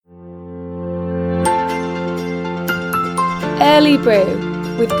Early Brew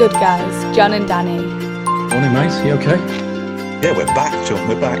with good guys, John and Danny. Morning, mate. You okay? Yeah, we're back, John.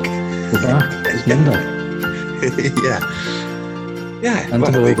 We're back. We're back. It's Monday. Yeah. End We've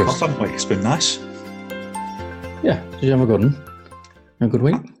had of a week August. off, haven't we? It's been nice. Yeah. Did you have a good one? A good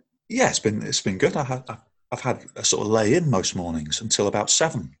week? Yeah, it's been good. I've had a sort of lay in most mornings until about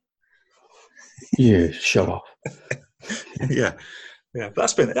 7. Yeah, show off. Yeah. But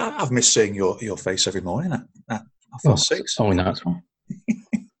that's been. I've missed seeing your face every morning at 6:30. Only natural.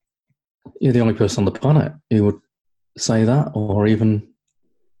 You're the only person on the planet who would say that, or even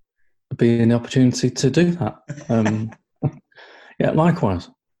be in the opportunity to do that. Yeah, likewise.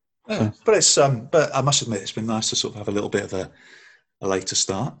 Yeah, but I must admit, it's been nice to sort of have a little bit of a later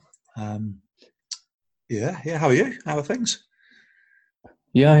start. Yeah. How are you? How are things?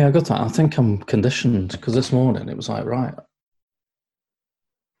 Yeah, I got that. I think I'm conditioned because this morning it was like, right,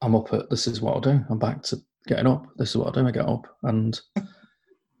 I'm up at, this is what I'll do. I'm back to getting up. This is what I'll do. I get up and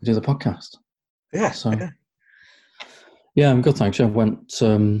do the podcast. Yeah. So, yeah, I'm good, thanks. I went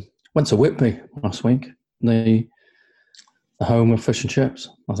to Whitby last week, the home of fish and chips,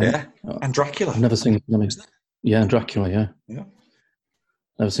 I think. Yeah. And Dracula. I've never seen so many. Isn't it? Yeah, Dracula, yeah. Yeah.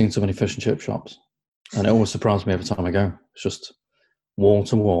 Never seen so many fish and chip shops. And it always surprises me every time I go. It's just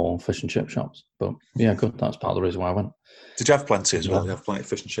wall-to-wall fish and chip shops. But, yeah, good. That's part of the reason why I went. Did you have plenty as well? You have plenty of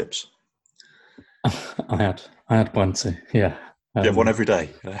fish and chips? I had plenty, yeah. You have one every day?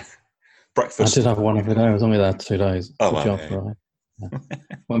 Breakfast? I did have one every day. I was only there 2 days. Oh, Good wow, job, yeah. right? Yeah.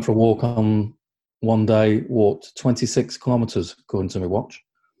 Went for a walk on one day, walked 26 kilometres according to my watch.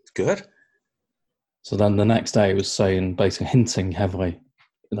 Good. So then the next day it was saying, basically hinting heavily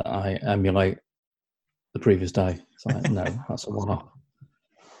that I emulate the previous day. It's like, no, that's a one-off.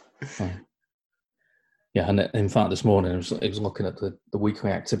 So, yeah, and in fact this morning it was looking at the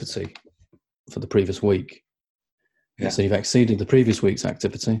weekly activity for the previous week. Yeah. So you've exceeded the previous week's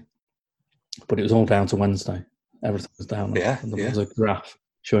activity, but it was all down to Wednesday. Everything was down. Yeah, And there was a graph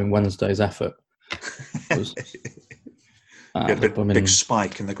showing Wednesday's effort. It was You had a big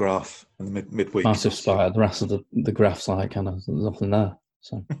spike in the graph in the midweek. Massive spike. The rest of the graph's like kind of, there's nothing there.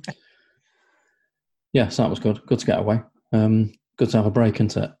 So yeah, so that was good. Good to get away. Good to have a break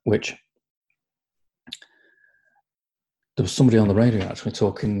into it, which there was somebody on the radio actually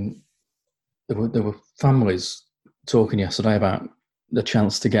talking. There were families talking yesterday about the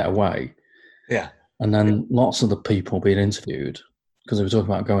chance to get away. Yeah. And then lots of the people being interviewed, because they were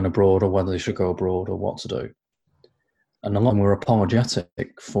talking about going abroad or whether they should go abroad or what to do. And a lot of them were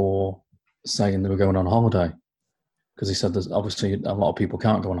apologetic for saying they were going on holiday, because he said there's obviously a lot of people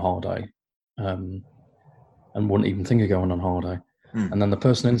can't go on holiday and wouldn't even think of going on holiday. Mm. And then the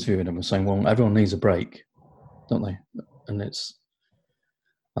person interviewing him was saying, well, everyone needs a break, don't they? And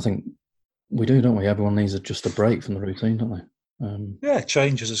I think we do, don't we? Everyone needs just a break from the routine, don't they? Yeah,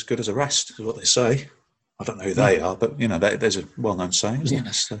 change is as good as a rest, is what they say. I don't know who they are, but, there's a well-known saying, isn't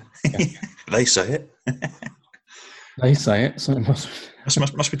there? So, they say it. They say it, so it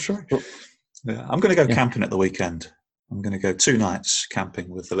must be true. Yeah, I'm going to go camping at the weekend. I'm going to go 2 nights camping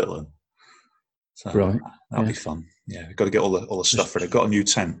with the little one. So right. That'll be fun. Yeah, we've got to get all the stuff ready. I've got a new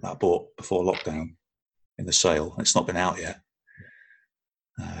tent that I bought before lockdown in the sale. It's not been out yet.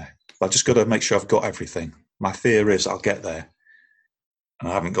 But I've just got to make sure I've got everything. My fear is I'll get there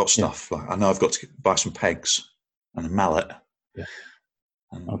and I haven't got stuff. Like, I know I've got to buy some pegs and a mallet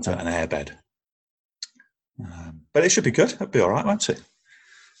and an airbed. But it should be good. It'll be all right, won't it?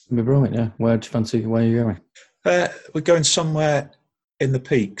 It'll be brilliant, yeah. Where are you going? We're going somewhere in the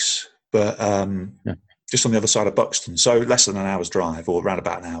peaks, but just on the other side of Buxton. So less than an hour's drive, or around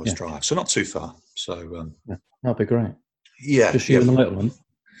about an hour's drive. So not too far. So that'll be great. Yeah. Just you and the little one?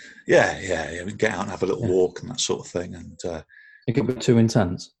 Yeah. We can get out and have a little walk and that sort of thing. And it could be too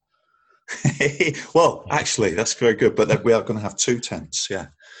intense. Well, actually, that's very good. But we are going to have 2 tents, yeah.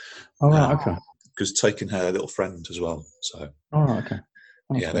 Oh, right, okay. Because taking her little friend as well. So. Oh, right, okay.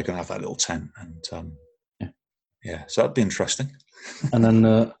 That's they're going to have that little tent, and so that'd be interesting. And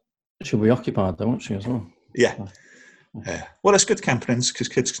then she'll be occupied, though, won't she, as well? Yeah. Well, it's good camping because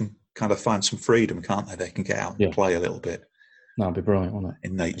kids can kind of find some freedom, can't they? They can get out and play a little bit. That'd be brilliant, wouldn't it?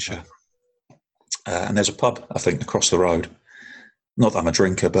 In nature. And there's a pub, I think, across the road. Not that I'm a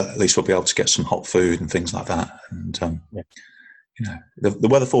drinker, but at least we'll be able to get some hot food and things like that. And the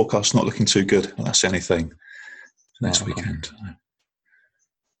weather forecast's not looking too good. That's anything next weekend.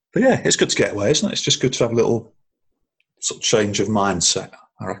 But yeah, it's good to get away, isn't it? It's just good to have a little sort of change of mindset,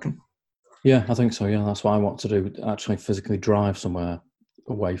 I reckon. Yeah, I think so. Yeah, that's what I want to do. Actually, physically drive somewhere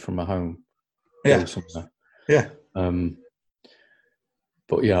away from my home. Yeah. Go somewhere. Yeah.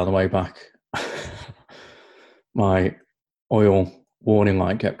 But yeah, on the way back, my oil warning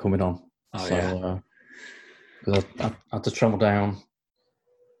light kept coming on. Oh, so, yeah. because I had to travel down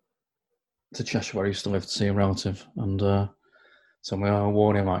to Cheshire where I used to live to see a relative, and so my oil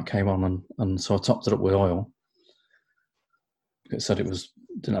warning light came on, and so I topped it up with oil. It said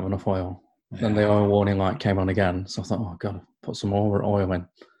didn't have enough oil. Yeah. Then the oil warning light came on again, so I thought, oh God, put some more oil in.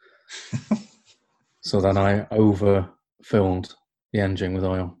 So then I over-filled the engine with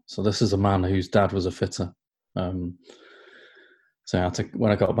oil. So this is a man whose dad was a fitter. So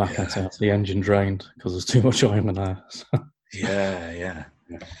when I got back, I had to have the engine drained because there's too much oil in there. So, Yeah.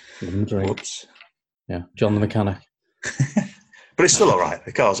 Whoops. Yeah, John the mechanic. But it's still all right.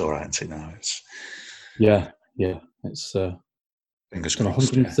 The car's all right, isn't it, now? Yeah. It's fingers done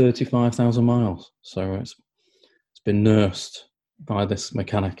crossed. 135,000 miles. So it's been nursed by this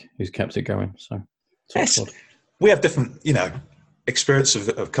mechanic who's kept it going. So yes. We have different, experience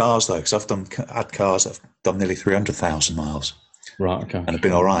of cars though, because I've had cars that have done nearly 300,000 miles. Right. Okay. And have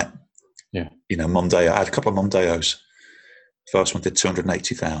been all right. Yeah. Mondeo. I had a couple of Mondeos. First one did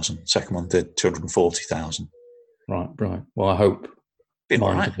 280,000. Second one did 240,000. Right. Well, I hope been all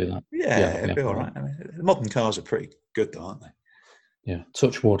mine right. to do that. Yeah, it'd be all right. I mean, modern cars are pretty good, though, aren't they? Yeah.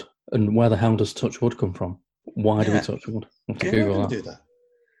 Touch wood. And where the hell does touch wood come from? Why do we touch wood? I have to Google that. Do that.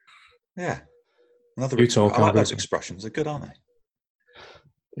 Yeah. I I like those expressions. They're good, aren't they?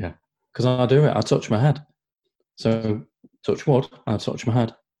 Yeah. Because I do it. I touch my head. So touch wood, I touch my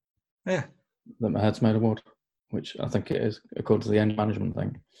head. Yeah. That my head's made of wood, which I think it is, according to the engine management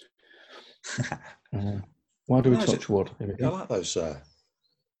thing. Why do we touch wood? Yeah, I like those.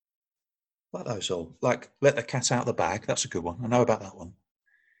 Like let the cat out of the bag. That's a good one. I know about that one.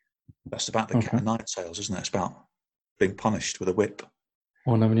 That's about the cat of nine tails, isn't it? It's about being punished with a whip.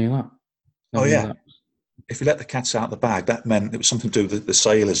 Oh, I never knew that. That. If you let the cats out of the bag, that meant it was something to do with the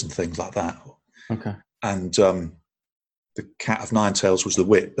sailors and things like that. Okay. And the cat of nine tails was the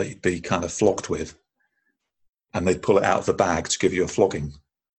whip that you'd be kind of flogged with, and they'd pull it out of the bag to give you a flogging.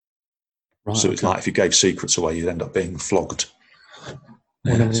 Right, so it's like if you gave secrets away, you'd end up being flogged.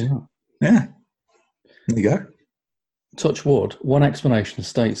 Yeah. There you go. Touch wood. One explanation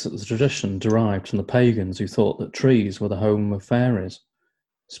states that the tradition derived from the pagans who thought that trees were the home of fairies,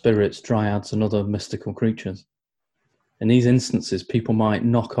 spirits, dryads, and other mystical creatures. In these instances, people might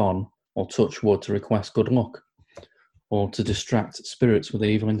knock on or touch wood to request good luck, or to distract spirits with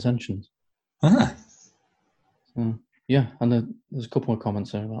evil intentions. Ah. Yeah, and there's a couple of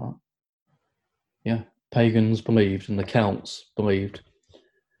comments there about that. Yeah, pagans believed, and the Celts believed,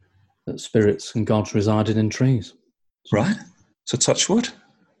 that spirits and gods resided in trees. Right. So touch wood.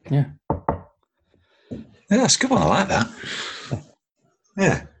 Yeah. Yeah, that's a good one. I like that.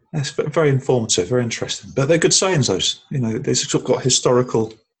 Yeah, that's very informative, very interesting. But they're good sayings, those. They've sort of got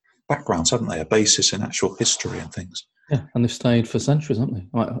historical backgrounds, haven't they? A basis in actual history and things. Yeah, and they've stayed for centuries, haven't they?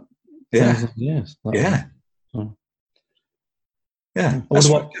 Like thousands of years. Yeah. Yeah. I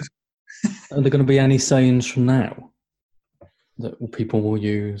wonder are there going to be any sayings from now that people will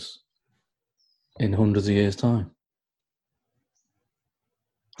use in hundreds of years' time?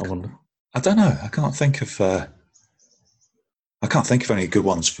 I wonder. I don't know. I can't think of any good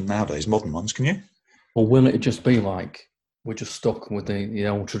ones from nowadays, modern ones. Can you? Or will it just be like we're just stuck with the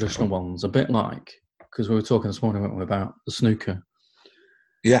old traditional ones? A bit like, because we were talking this morning, weren't we, about the snooker?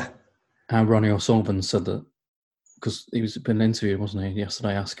 Yeah. How Ronnie O'Sullivan said that, because he was been interviewed, wasn't he,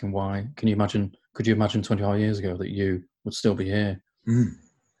 yesterday, asking why, could you imagine 25 years ago that you would still be here,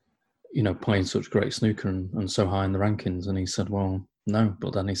 playing such great snooker and so high in the rankings? And he said, well, no.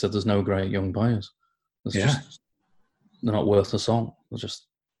 But then he said, there's no great young players. They're not worth a song. They're just...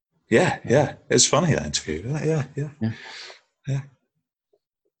 Yeah. It's funny, that interview. Yeah.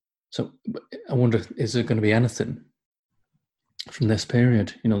 So I wonder, is there going to be anything from this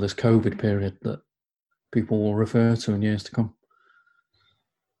period, this COVID period, that people will refer to in years to come?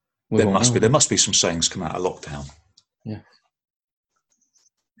 There must be some sayings come out of lockdown.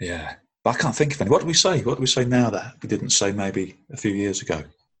 Yeah. But I can't think of any. What do we say? What do we say now that we didn't say maybe a few years ago?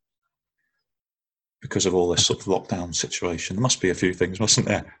 Because of all this sort of lockdown situation. There must be a few things, mustn't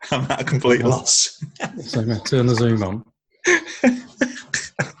there? I'm at a complete loss. So turn the Zoom on.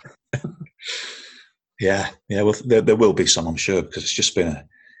 Yeah. Well, there will be some, I'm sure, because it's just been a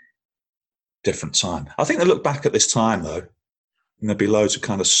different time. I think they look back at this time, though, and there'll be loads of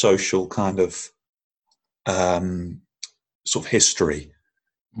kind of social kind of sort of history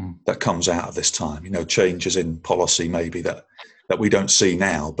that comes out of this time. Changes in policy maybe that we don't see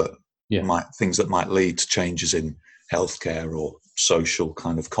now, but things that might lead to changes in healthcare or social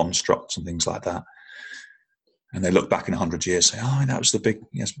kind of constructs and things like that. And they look back in 100 years, say, "Oh, that was the big,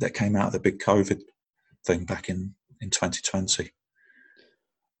 that came out of the big COVID thing back in in 2020.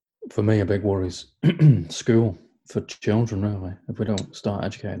 For me, a big worry is school for children, really. If we don't start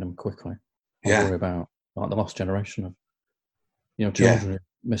educating them quickly, I worry about like the lost generation of, children who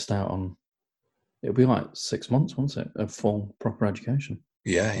missed out on. It'll be like 6 months, won't it, of full proper education?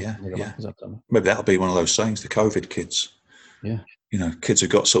 Yeah. Maybe that'll be one of those things, the COVID kids. Yeah. Kids who've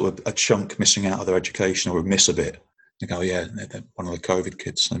got sort of a chunk missing out of their education or miss a bit. They go, they're one of the COVID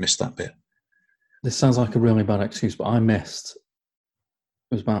kids. They missed that bit. This sounds like a really bad excuse, but it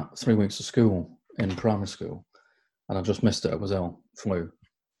was about 3 weeks of school in primary school, and I just missed it. I was ill, flu.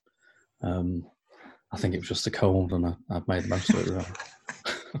 I think it was just a cold, and I've made the most of it, really.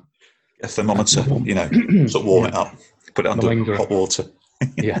 A thermometer, sort of warm it up, put it under hot water.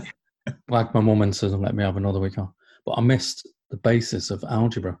 Yeah. Like my mum into and let me have another week off. But I missed the basis of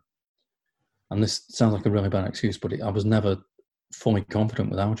algebra. And this sounds like a really bad excuse, but I was never fully confident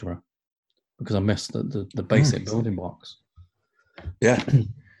with algebra because I missed the basic building blocks. Yeah.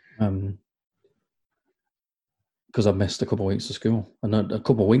 Because I missed a couple of weeks of school. And a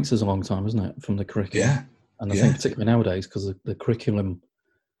couple of weeks is a long time, isn't it, from the curriculum? Yeah. And I think particularly nowadays, because the curriculi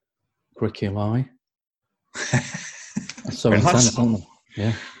are so intense, aren't they?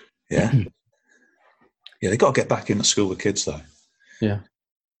 Yeah. Yeah. Yeah, they've got to get back into school with kids, though. Yeah.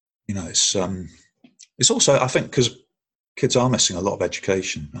 It's also, I think, because kids are missing a lot of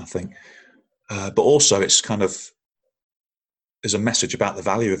education, I think. But also it's kind of, there's a message about the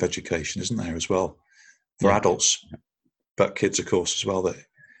value of education, isn't there, as well, for adults, but kids, of course, as well, that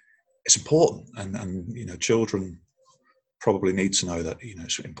it's important. And children probably need to know that,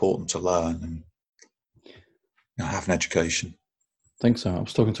 it's important to learn and have an education. I think so. I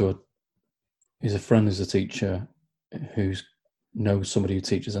was talking to he's a friend who's a teacher who knows somebody who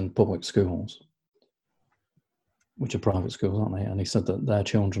teaches in public schools, which are private schools, aren't they? And he said that their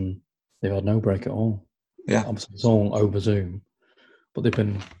children, they've had no break at all. Yeah. Obviously, it's all over Zoom, but they've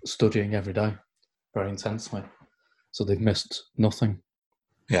been studying every day very intensely. So they've missed nothing.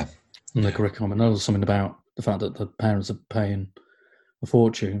 Yeah. In the curriculum. And there's something about the fact that the parents are paying a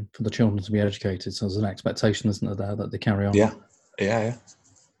fortune for the children to be educated. So there's an expectation, isn't there, that they carry on. Yeah.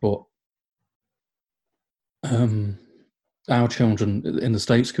 But our children in the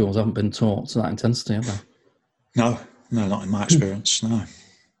state schools haven't been taught to that intensity, have they? No, not in my experience, no.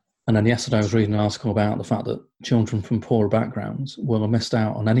 And then yesterday I was reading an article about the fact that children from poorer backgrounds will have missed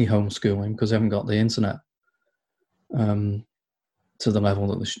out on any homeschooling because they haven't got the internet to the level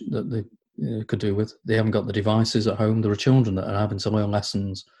that they could do with. They haven't got the devices at home. There are children that are having to learn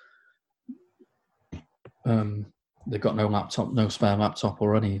lessons. They've got no laptop, no spare laptop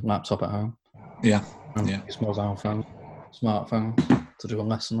or any laptop at home. Yeah. Use mobile phone, smartphones to do a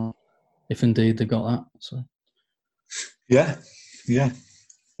lesson on, if indeed they've got that. So. Yeah.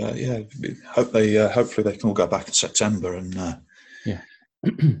 Hopefully they can all go back in September and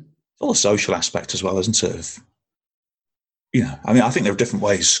all the social aspect as well, isn't it? I think there are different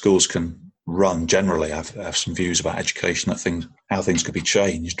ways schools can run. Generally, I have some views about education, how things could be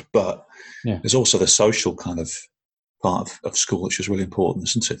changed, but there's also the social kind of part of school, which is really important,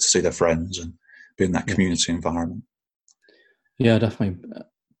 isn't it? To see their friends and be in that community environment. Yeah, definitely.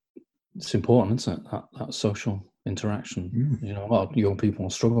 It's important, isn't it? That social interaction. A lot of young people will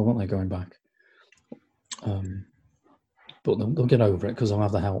struggle, won't they, going back? But they'll get over it because they'll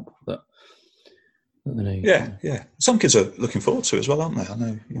have the help that they need. Yeah. Some kids are looking forward to it as well, aren't they? I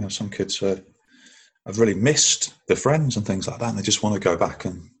know, some kids have really missed their friends and things like that, and they just want to go back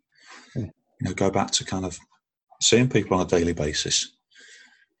and go back to kind of seeing people on a daily basis.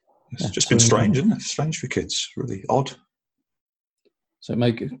 It's just been strange, isn't it? Strange for kids, really odd. So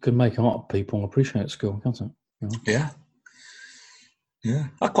it could make a lot of people appreciate school, can't it? Yeah.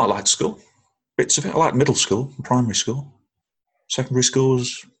 I quite liked school. Bits of it. I liked middle school, primary school. Secondary school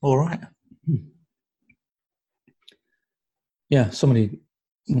was all right. Yeah, somebody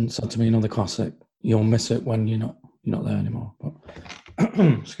once said to me, the classic, you'll miss it when you're not there anymore. But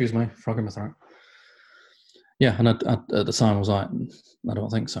excuse me, frog in my throat. Yeah, and I, at the time I was like, I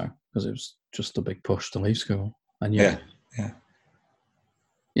don't think so, because it was just a big push to leave school. And yeah,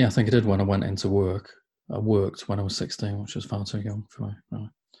 I think I did when I went into work. I worked when I was 16, which was far too young for me.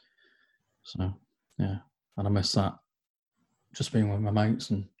 Really. So yeah, and I missed that. Just being with my mates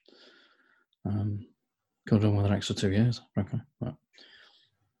and could have done with an extra 2 years, frankly. But.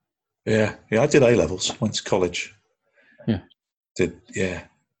 Yeah, I did A-levels, went to college. Got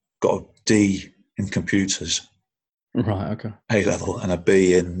a D in computers. Right, okay. A-level and a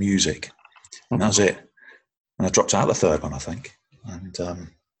B in music. And that was it. And I dropped out the third one, I think. And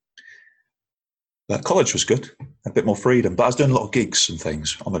But college was good, a bit more freedom. But I was doing a lot of gigs and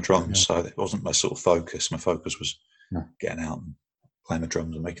things on the drums, so it wasn't my sort of focus. My focus was getting out and playing the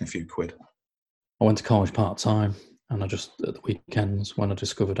drums and making a few quid. I went to college part-time, and I just, at the weekends, when I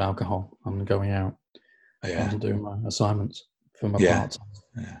discovered alcohol and going out, I was doing my assignments for my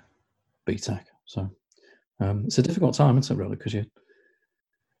part-time BTEC. So it's a difficult time, isn't it, really? Because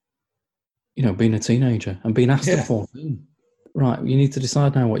being a teenager and being asked at 14, right, you need to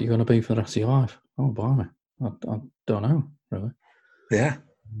decide now what you're going to be for the rest of your life. Oh, blimey. I don't know, really. Yeah.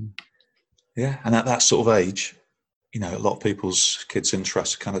 Yeah. And at that sort of age, a lot of people's kids'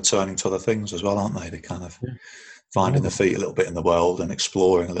 interests are kind of turning to other things as well, aren't they? They're kind of finding their feet a little bit in the world and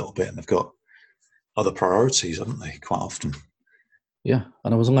exploring a little bit, and they've got other priorities, haven't they, quite often? Yeah.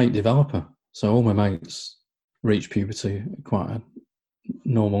 And I was a late developer, so all my mates reached puberty at quite a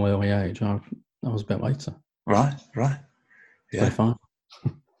normal early age. I was a bit later. Right. Yeah. Fine.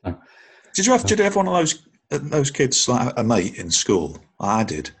 No. Did you have one of those kids, like a mate in school? I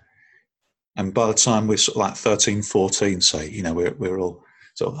did. And by the time we're sort of like 13, 14, say, we're all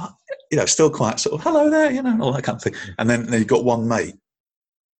sort of, still quite sort of, hello there, all that kind of thing. And then you've got one mate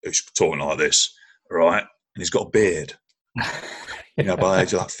who's talking like this, right? And he's got a beard, by the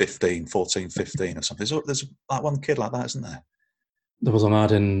age of like 15 or something. There's like one kid like that, isn't there? There was a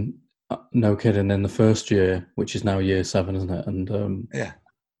lad no kidding, in the first year, which is now year 7, isn't it? And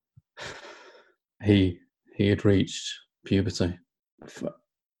he had reached puberty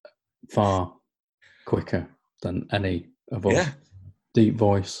far quicker than any of us. Yeah. Deep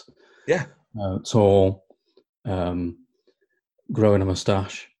voice. Yeah. Tall. Growing a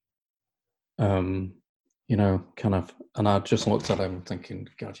moustache. Kind of. And I just looked at him thinking,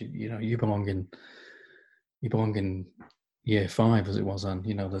 God, you belong in year 5 as it was then.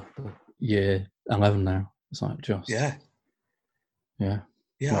 The year 11 now. It's like just. Yeah. Yeah.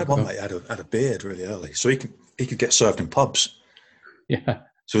 Yeah, I had one mate had a beard really early, so he could get served in pubs. Yeah.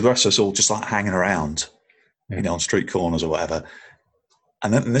 So the rest of us all just like hanging around, on street corners or whatever.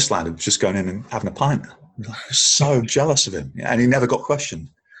 And then this lad was just going in and having a pint. I was so jealous of him, and he never got questioned.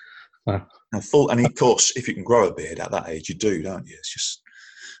 And of course, if you can grow a beard at that age, you do, don't you? It's just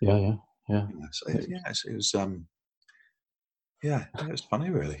yeah. So it was it was funny,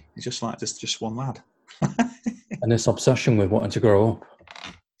 really. It's just like just one lad. And this obsession with wanting to grow up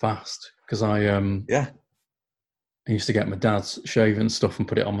fast, because I used to get my dad's shaving stuff and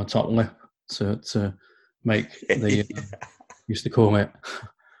put it on my top lip to make the used to call it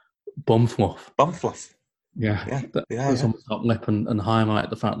bum fluff. Bum fluff. Yeah. On the top lip and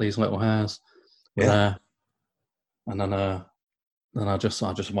highlight the fact these little hairs were there, and then I just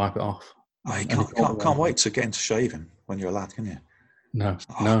wipe it off. Oh, you can't wait to get into shaving when you're a lad, can you? No.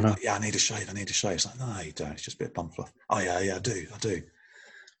 Yeah, I need a shave. It's like, no, you don't. It's just a bit of bum fluff. Oh yeah, I do.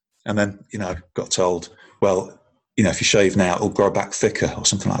 And then got told, well, if you shave now, it'll grow back thicker or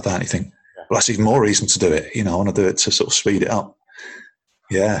something like that. And you think, well, that's even more reason to do it. I want to do it to sort of speed it up.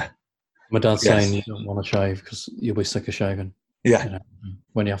 Yeah. My dad's saying you don't want to shave because you'll be sick of shaving. Yeah.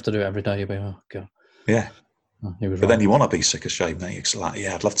 When you have to do it every day, you'll be, oh, God. Yeah. Oh, he was but right. Then you want to be sick of shaving. Then it's like,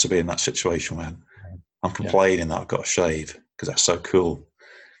 I'd love to be in that situation where I'm complaining that I've got to shave because that's so cool.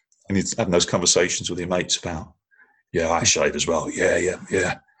 And you're having those conversations with your mates about, I shave as well.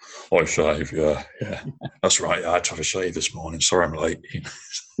 Yeah. I shave, yeah. That's right. I tried to shave this morning. Sorry I'm late.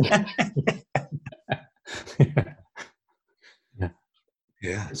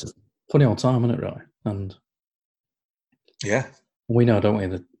 Yeah. It's a funny old time, isn't it, really? And we know, don't we,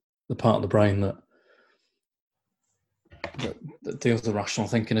 the part of the brain that deals with rational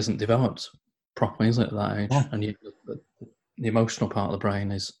thinking isn't developed properly, is it, at that age? Yeah. And the emotional part of the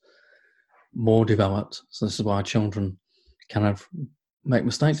brain is more developed. So this is why children kind of make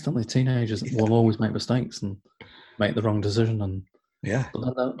mistakes, don't they? Teenagers will always make mistakes and make the wrong decision, and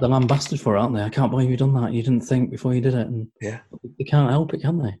but they're lambasted for it, aren't they? I can't believe you done that. You didn't think before you did it, and they can't help it,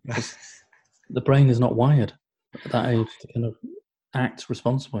 can they? Because the brain is not wired at that age to kind of act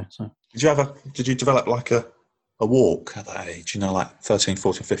responsibly. So, did you develop like a walk at that age? Like 13,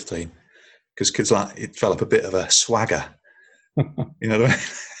 14, 15? Because kids it develop a bit of a swagger.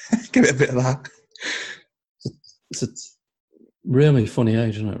 Give it a bit of that. It's a really funny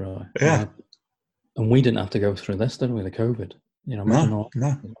age, isn't it, really? Yeah. And we didn't have to go through this, did we, the COVID? No.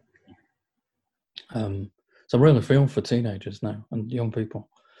 So I really feel for teenagers now and young people.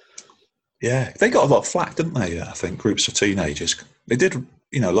 Yeah, they got a lot of flack, didn't they? I think groups of teenagers. They did,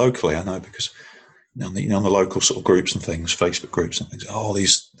 locally, I know, because on the local sort of groups and things, Facebook groups and things. Oh,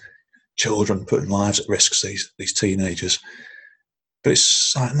 these children putting lives at risk, these teenagers. But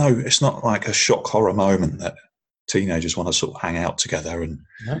it's like, no, it's not like a shock horror moment that teenagers want to sort of hang out together and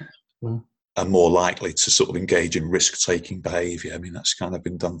are more likely to sort of engage in risk-taking behaviour. I mean, that's kind of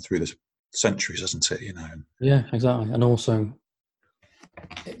been done through the centuries, hasn't it? Yeah, exactly. And also,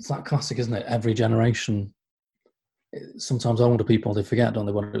 it's that classic, isn't it? Every generation. Sometimes older people, they forget, don't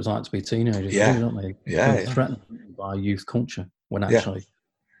they, what it was like to be teenagers, don't they? Yeah. Threatened by youth culture when actually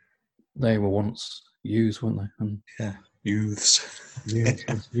they were once youths, weren't they? And youths.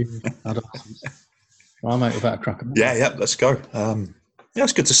 Adolescents. Well, mate, we better crack them. Yeah, let's go.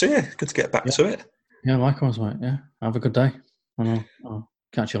 It's good to see you. Good to get back to it. Yeah, likewise, mate. Yeah, have a good day, and I'll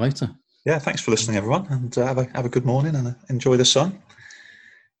catch you later. Yeah, thanks for listening, everyone, and have a good morning and enjoy the sun.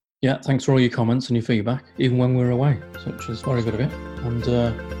 Yeah, thanks for all your comments and your feedback, even when we were away, which was very good of you. And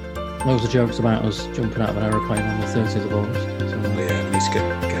loads of jokes about us jumping out of an aeroplane on the 30th of August. So, we need to get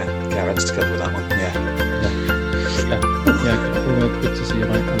our heads together with that one. Yeah, good to see you,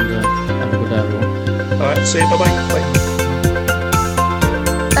 mate, and have a good day, everyone. All right, see you. Bye-bye.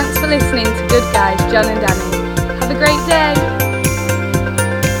 Thanks for listening to Good Guys, John and Danny. Have a great day.